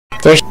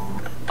there's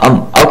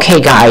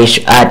okay guys,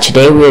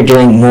 today we're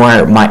doing more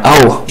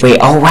oh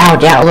wow,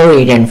 that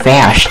loaded in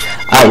fast.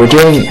 We're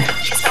doing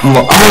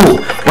oh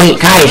wait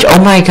guys,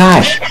 oh my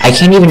gosh, I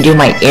can't even do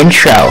my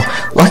intro.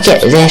 Look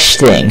at this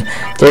thing.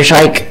 There's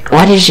like,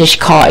 what is this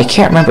called? I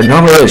can't remember.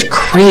 Normally there's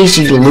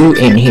crazy loot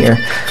in here.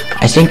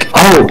 I think,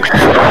 oh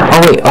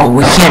wait,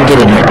 we can't get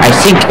in here. I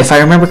think, if I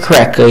remember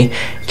correctly,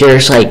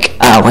 there's like,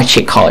 what's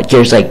it called?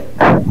 There's like,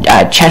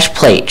 chest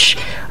plates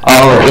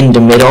all in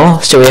the middle,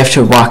 so we have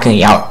to walk in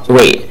the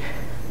wait.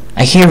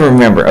 I can't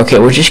remember. Okay,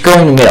 we'll just go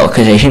in the middle,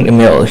 because I think the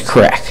middle is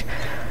correct.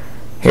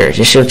 Here,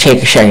 this will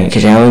take a second,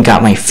 because I only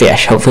got my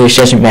fish. Hopefully this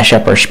doesn't mess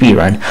up our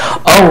speedrun.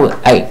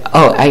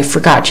 I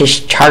forgot to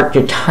start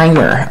the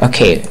timer.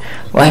 Okay,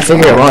 well, I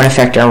figure it won't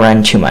affect our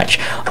run too much.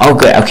 Oh,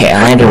 good. Okay,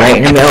 I landed right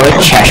in the middle of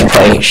the chest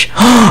plates.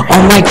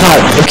 Oh my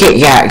god. Okay,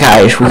 yeah,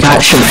 guys, we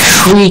got some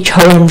 3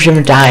 totems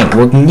of dying.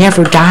 We'll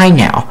never die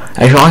now,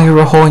 as long as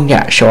we're holding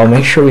that, so I'll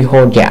make sure we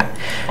hold that.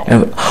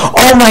 And,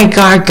 oh my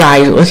god,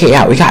 guys, look at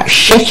that. We got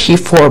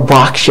 64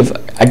 blocks of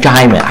a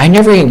diamond. I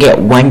never even get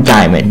 1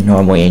 diamond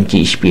normally in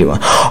these speedrun.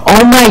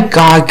 Oh my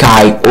god,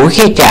 guys, look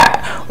at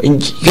that. You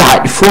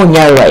got full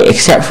netherite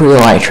except for the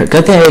elytra.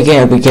 Good thing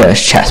again we get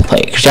us chest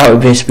plate, because that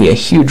would just be a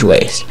huge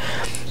waste.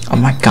 Oh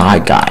my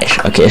god, guys.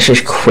 Okay, this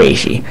is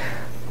crazy.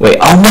 Wait,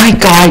 oh my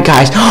god,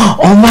 guys.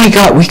 Oh my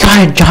god, we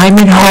got a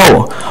diamond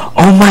hoe.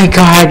 Oh my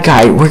god,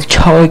 guys, we're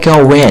totally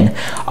gonna win.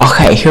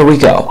 Okay, here we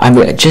go. I'm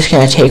just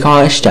gonna take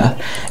all this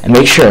stuff and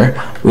make sure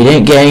we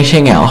didn't get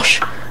anything else.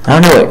 I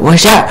don't know, wait,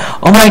 what's that?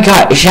 Oh my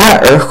god, is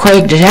that an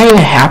earthquake? Does that even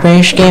happen in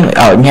this game?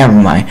 Oh, never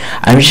mind.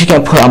 I'm just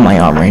gonna put on my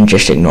armor and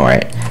just ignore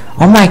it.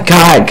 Oh my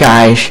god,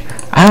 guys.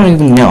 I don't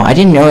even know. I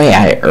didn't know they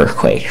had an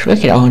earthquake.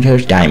 Look at all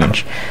those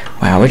diamonds.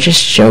 Wow, we're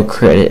just so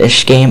good at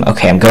this game.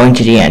 Okay, I'm going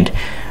to the end,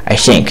 I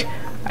think.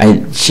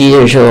 I see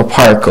there's little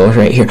particles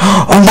right here.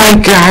 Oh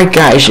my god,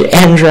 guys, it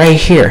ends right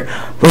here.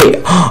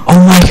 Wait, oh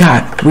my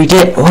god, we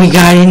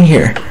got in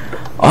here.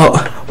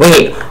 Oh,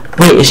 wait,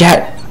 is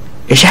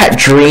that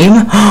Dream?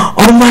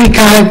 Oh my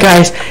god,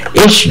 guys,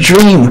 it's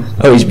Dream.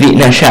 Oh, he's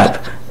beating us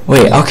up.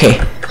 Wait,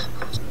 okay.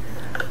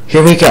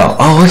 Here we go.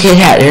 Oh, look at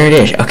that. There it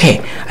is. Okay,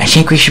 I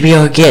think we should be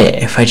able to get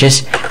it if I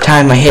just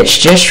time my hits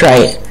just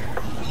right.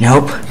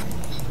 Nope.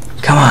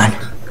 Come on.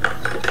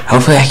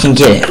 Hopefully I can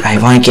get it.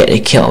 I want to get a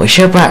kill. We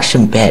should have brought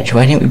some beds.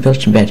 Why didn't we build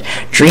some beds?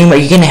 Dream, are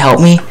you going to help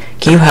me?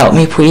 Can you help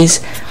me,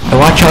 please? I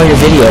watch all your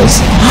videos.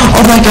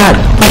 Oh my god.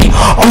 Wait.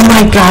 Oh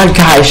my god,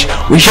 guys.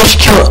 We just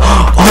killed.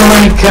 Oh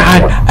my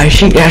god. I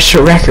think that's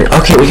the record.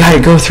 Okay, we got to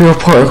go through a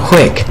portal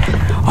quick.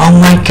 Oh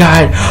my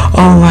god.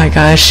 Oh my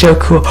god, that's so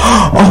cool.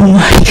 Oh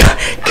my god.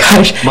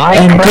 Guys,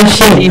 and this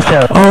thing.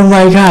 Oh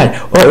my god.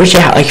 What was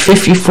that? Like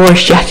 54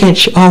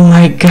 seconds? Oh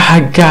my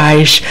god,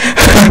 guys.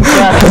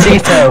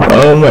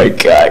 Oh my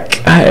god,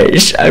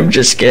 guys. I'm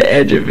just gonna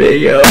end the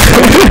video.